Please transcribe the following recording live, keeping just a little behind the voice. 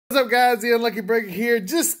What's up, guys? The Unlucky Breaker here.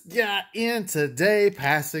 Just got in today,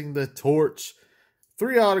 passing the torch.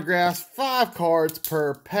 3 autographs, 5 cards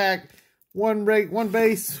per pack, 1 break, 1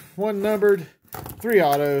 base, 1 numbered, 3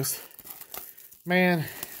 autos. Man,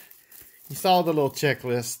 you saw the little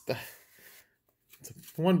checklist. It's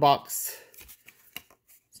 1 box.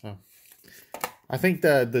 So I think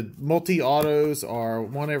the multi-autos are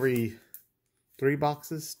 1 every 3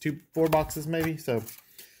 boxes, 4 boxes maybe. So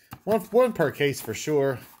one per case for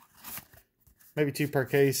sure. Maybe 2 per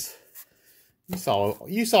case. You saw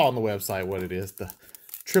on the website what it is. The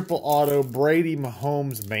triple auto Brady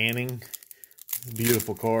Mahomes Manning.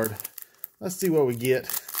 Beautiful card. Let's see what we get.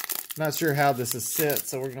 Not sure how this is set,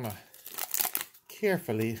 so we're gonna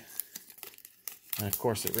carefully. And of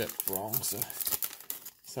course it ripped wrong,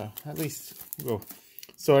 so at least we'll go.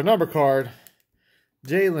 So a number card,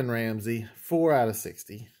 Jalen Ramsey, 4 out of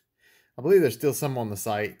 60. I believe there's still some on the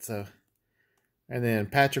site, so. And then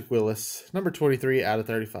Patrick Willis, number 23 out of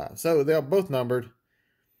 35. So they're both numbered.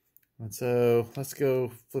 And so let's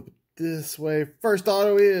go flip it this way. First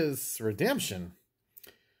auto is Redemption.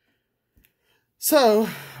 So,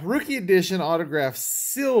 rookie edition autograph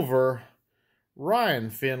silver, Ryan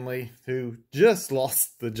Finley, who just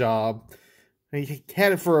lost the job. He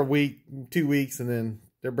had it for a week, 2 weeks, and then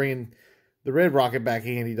they're bringing the Red Rocket back,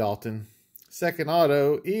 Andy Dalton. Second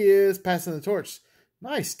auto is passing the torch.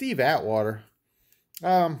 Nice, Steve Atwater.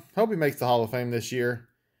 Hope he makes the Hall of Fame this year.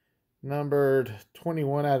 Numbered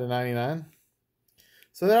 21 out of 99.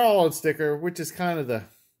 So they're all on sticker, which is kind of the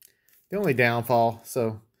only downfall.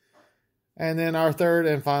 So, and then our third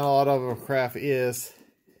and final autograph is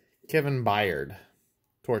Kevin Byard,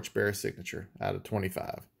 Torchbearer signature out of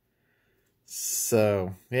 25.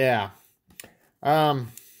 So yeah,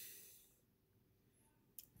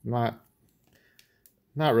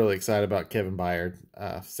 not really excited about Kevin Byard.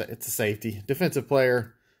 It's a safety. Defensive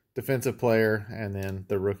player, and then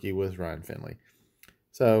the rookie was Ryan Finley.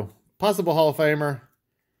 So, possible Hall of Famer.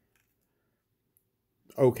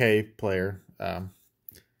 Okay player.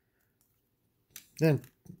 Then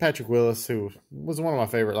Patrick Willis, who was one of my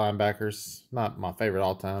favorite linebackers. Not my favorite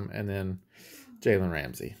all time. And then Jalen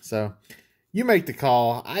Ramsey. So, you make the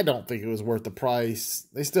call. I don't think it was worth the price.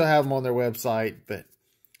 They still have them on their website, but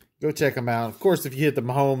go check them out. Of course, if you hit the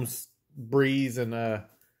Mahomes, Breeze, and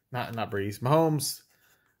not Breeze, Mahomes,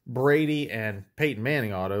 Brady, and Peyton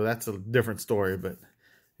Manning auto, that's a different story. But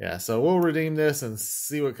yeah, so we'll redeem this and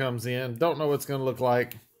see what comes in. Don't know what it's going to look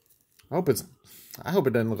like. I hope it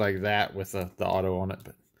doesn't look like that with the auto on it,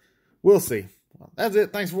 but we'll see. Well, that's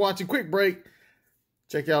it. Thanks for watching. Quick break.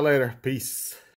 Check y'all later. Peace.